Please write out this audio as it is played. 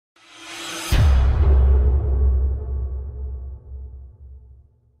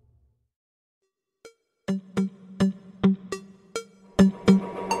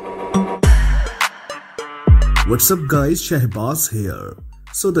What's up guys, Shahbaz here.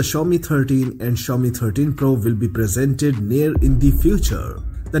 So the Xiaomi 13 and Xiaomi 13 Pro will be presented near in the future.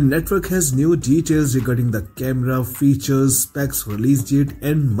 The network has new details regarding the camera, features, specs, release date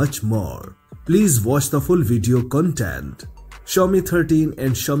and much more. Please watch the full video content. Xiaomi 13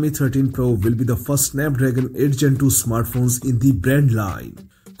 and Xiaomi 13 Pro will be the first Snapdragon 8 Gen 2 smartphones in the brand line.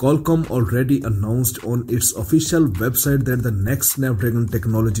 Qualcomm already announced on its official website that the next Snapdragon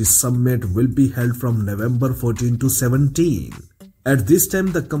Technology Summit will be held from November 14 to 17. At this time,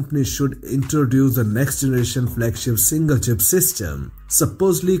 the company should introduce the next generation flagship single-chip system,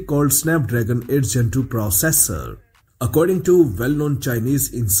 supposedly called Snapdragon 8 Gen 2 processor. According to well-known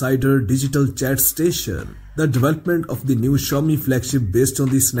Chinese insider Digital Chat Station, the development of the new Xiaomi flagship based on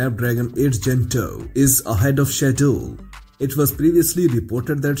the Snapdragon 8 Gen 2 is ahead of schedule. It was previously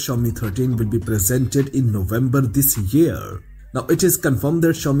reported that Xiaomi 13 will be presented in November this year. Now it is confirmed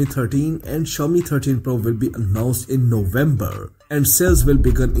that Xiaomi 13 and Xiaomi 13 Pro will be announced in November and sales will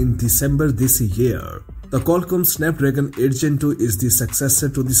begin in December this year. The Qualcomm Snapdragon 8 Gen 2 is the successor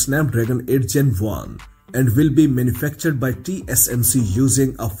to the Snapdragon 8 Gen 1 and will be manufactured by TSMC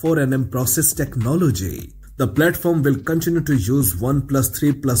using a 4nm process technology. The platform will continue to use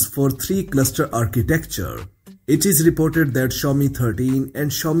 1+3+4 3-cluster architecture. It is reported that Xiaomi 13 and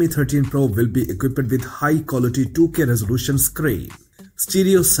Xiaomi 13 Pro will be equipped with high-quality 2K resolution screen,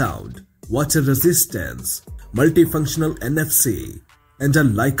 stereo sound, water resistance, multifunctional NFC, and a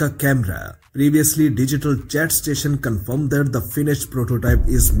LIKE camera. Previously, Digital Chat Station confirmed that the finished prototype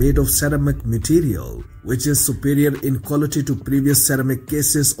is made of ceramic material, which is superior in quality to previous ceramic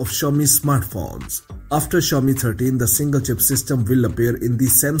cases of Xiaomi smartphones. After Xiaomi 13, the single-chip system will appear in the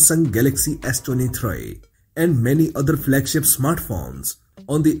Samsung Galaxy S23 and many other flagship smartphones.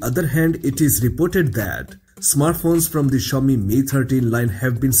 On the other hand, it is reported that smartphones from the Xiaomi Mi 13 line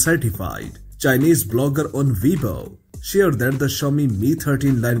have been certified. Chinese blogger on Weibo shared that the Xiaomi Mi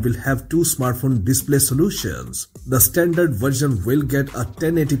 13 line will have two smartphone display solutions. The standard version will get a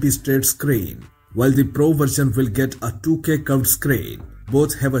 1080p straight screen, while the Pro version will get a 2K curved screen.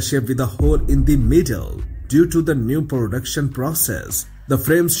 Both have a shape with a hole in the middle. Due to the new production process, the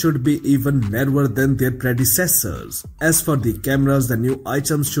frames should be even narrower than their predecessors. As for the cameras, the new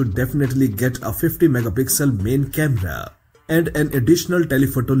items should definitely get a 50-megapixel main camera and an additional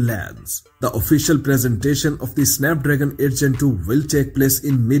telephoto lens. The official presentation of the Snapdragon 8 Gen 2 will take place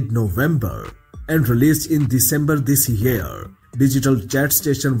in mid-November and released in December this year. Digital Chat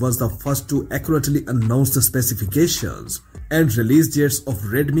Station was the first to accurately announce the specifications and release dates of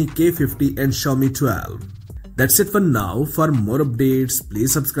Redmi K50 and Xiaomi 12. That's it for now. For more updates,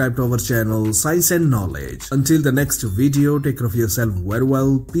 please subscribe to our channel Science and Knowledge. Until the next video, take care of yourself very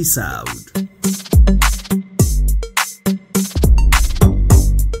well. Peace out.